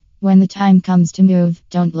When the time comes to move,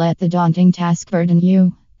 don't let the daunting task burden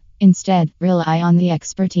you. Instead, rely on the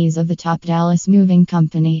expertise of the top Dallas Moving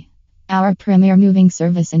Company. Our premier moving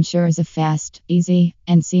service ensures a fast, easy,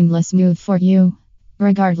 and seamless move for you.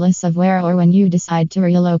 Regardless of where or when you decide to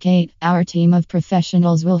relocate, our team of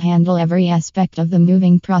professionals will handle every aspect of the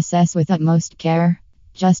moving process with utmost care.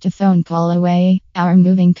 Just a phone call away, our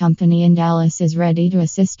moving company in Dallas is ready to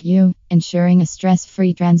assist you, ensuring a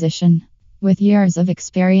stress-free transition. With years of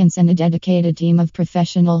experience and a dedicated team of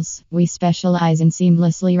professionals, we specialize in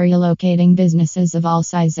seamlessly relocating businesses of all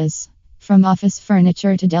sizes. From office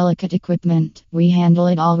furniture to delicate equipment, we handle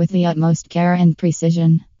it all with the utmost care and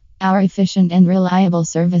precision. Our efficient and reliable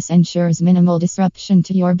service ensures minimal disruption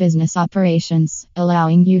to your business operations,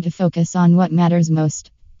 allowing you to focus on what matters most.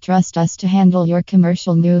 Trust us to handle your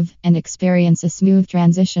commercial move and experience a smooth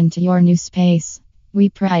transition to your new space. We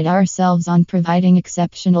pride ourselves on providing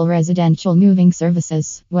exceptional residential moving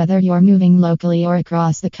services, whether you're moving locally or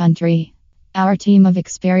across the country. Our team of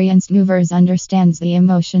experienced movers understands the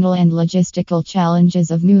emotional and logistical challenges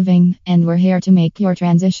of moving, and we're here to make your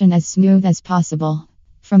transition as smooth as possible.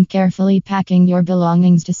 From carefully packing your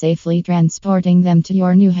belongings to safely transporting them to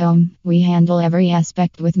your new home, we handle every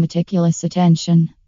aspect with meticulous attention.